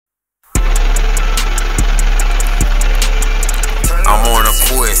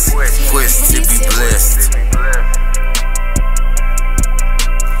quest to be blessed.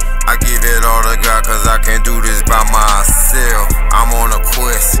 I give it all to God, cause I can't do this by myself. I'm on a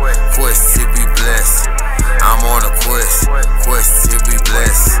quest to be blessed. I'm on a quest to be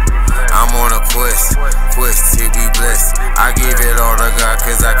blessed. I'm on a quest to be blessed. I give it all to God,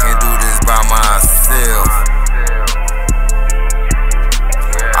 cause I can't do this by myself.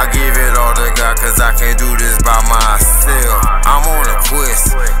 I give it all to God, cause I can't do this by myself. I'm on a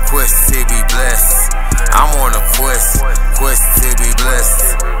quest to be blessed. I'm on a quest to be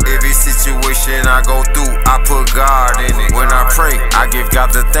blessed. Every situation I go through, I put God in it. When I pray, I give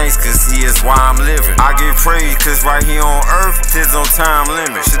God the thanks, cause He is why I'm living. I give praise, cause right here on earth, there's no time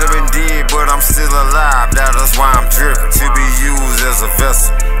limit. Should've been dead, but I'm still alive. That is why I'm driven to be used as a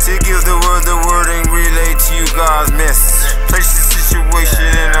vessel, to give the word and relay to you God's message. Place the situation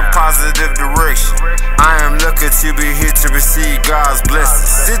in a positive direction. I am lucky to be here to receive God's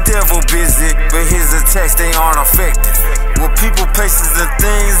blessings. The devil busy, but his attacks, they aren't effective. With people, places, and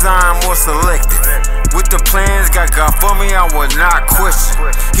things, I am more selective. With the plans God got for me, I will not question.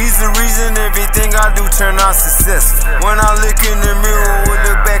 He's the reason everything I do turn out successful. When I look in the mirror, we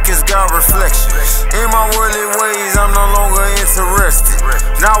look back, it's God reflection. In my worldly ways, I'm no longer interested.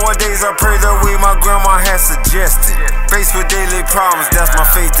 Nowadays, I pray the way my grandma has suggested. Faced with daily problems, that's my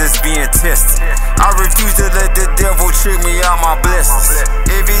faith that's being tested. I refuse to let the devil trick me out my blessings.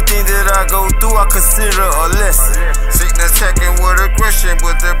 Everything that I go through, I consider a lesson. Satan attacking with aggression,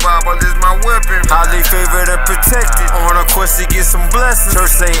 but the Bible is my weapon. Highly favored and protected, on a quest to get some blessings.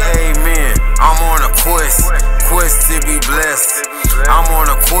 Church say amen. I'm on a quest to be blessed. I'm on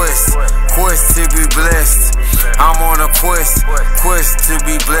a quest to be blessed. I'm on a quest to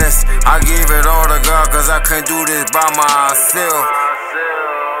be blessed. I give it all to God, cause I can't do this by myself.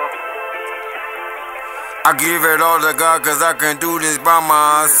 I give it all to God, cause I can't do this by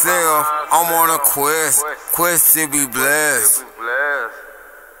myself. I'm on a quest to be blessed.